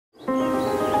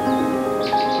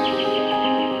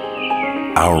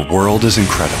Our world is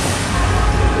incredible.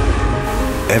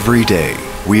 Every day,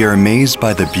 we are amazed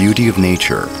by the beauty of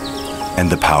nature and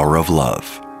the power of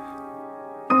love.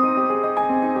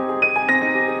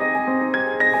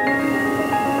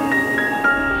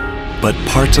 But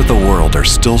parts of the world are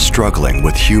still struggling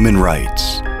with human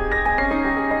rights,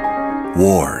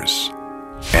 wars,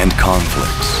 and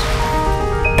conflicts.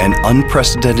 And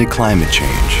unprecedented climate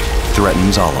change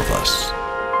threatens all of us.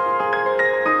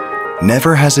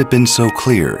 Never has it been so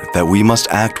clear that we must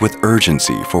act with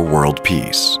urgency for world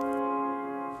peace.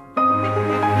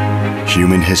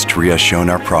 Human history has shown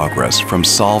our progress from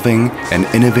solving and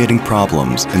innovating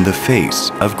problems in the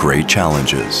face of great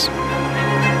challenges.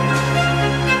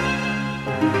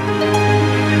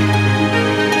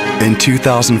 In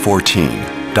 2014,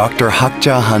 Dr.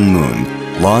 Hakja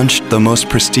Han-moon launched the most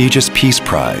prestigious Peace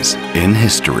Prize in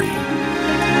history,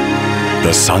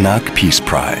 the Sunhak Peace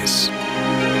Prize.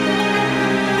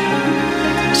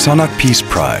 Sunhak Peace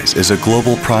Prize is a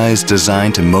global prize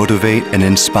designed to motivate and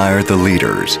inspire the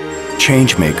leaders,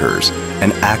 changemakers,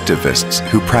 and activists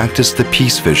who practice the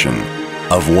peace vision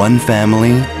of one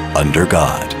family under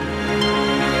God.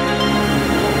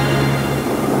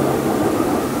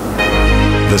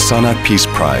 The Sunhak Peace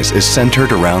Prize is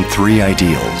centered around three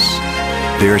ideals.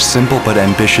 They are simple but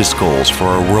ambitious goals for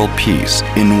our world peace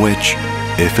in which,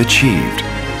 if achieved,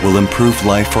 will improve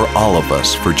life for all of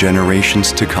us for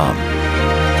generations to come.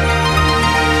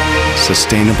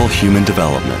 Sustainable human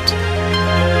development,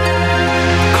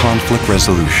 conflict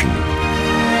resolution,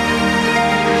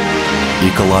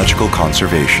 ecological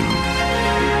conservation.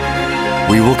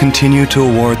 We will continue to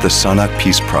award the Sunhak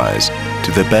Peace Prize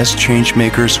to the best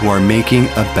changemakers who are making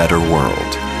a better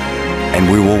world.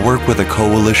 And we will work with a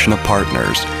coalition of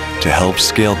partners to help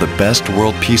scale the best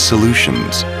world peace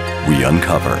solutions we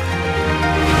uncover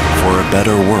for a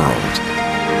better world,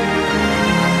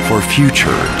 for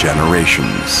future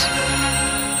generations.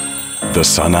 The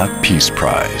Sunhak Peace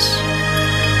Prize.